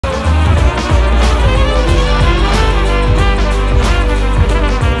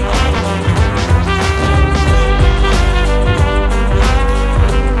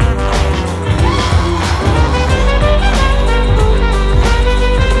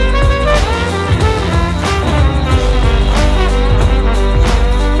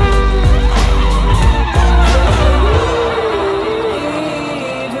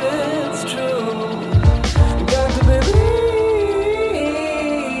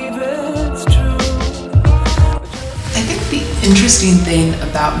interesting thing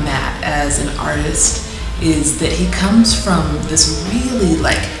about Matt as an artist is that he comes from this really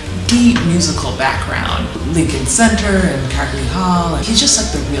like deep musical background. Lincoln Center and Carnegie Hall, and he's just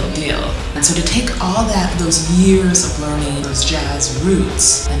like the real deal. And so to take all those years of learning those jazz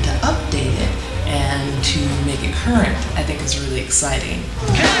roots and to update it and to make it current, I think is really exciting.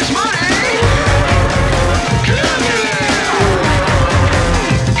 Cash money!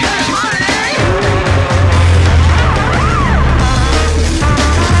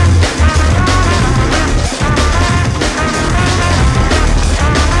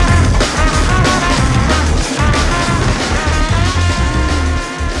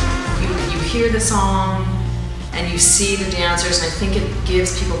 Hear the song and you see the dancers, and I think it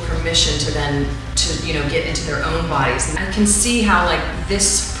gives people permission to then get into their own bodies. And I can see how like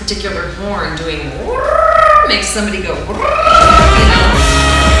this particular horn doing makes somebody go,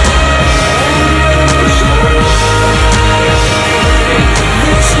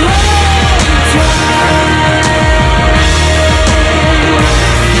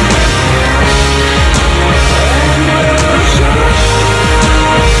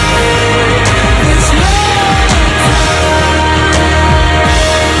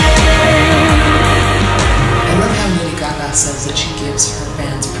 says that she gives her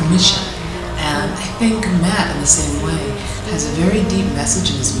fans permission, and I think Matt, in the same way, has a very deep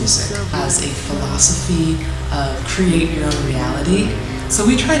message in his music, has a philosophy of create your own reality. So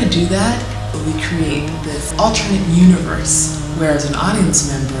we try to do that, but we create this alternate universe where as an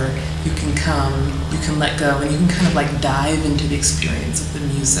audience member you can come, you can let go, and you can kind of like dive into the experience of the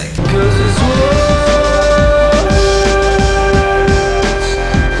music.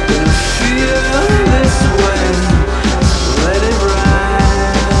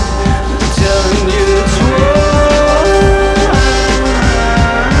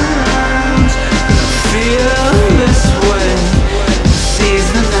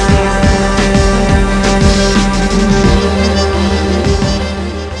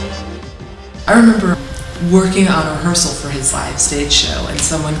 I remember working on a rehearsal for his live stage show, and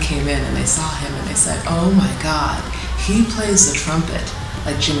someone came in and they saw him and they said, "Oh my God, he plays the trumpet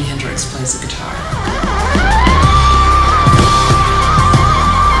like Jimi Hendrix plays the guitar."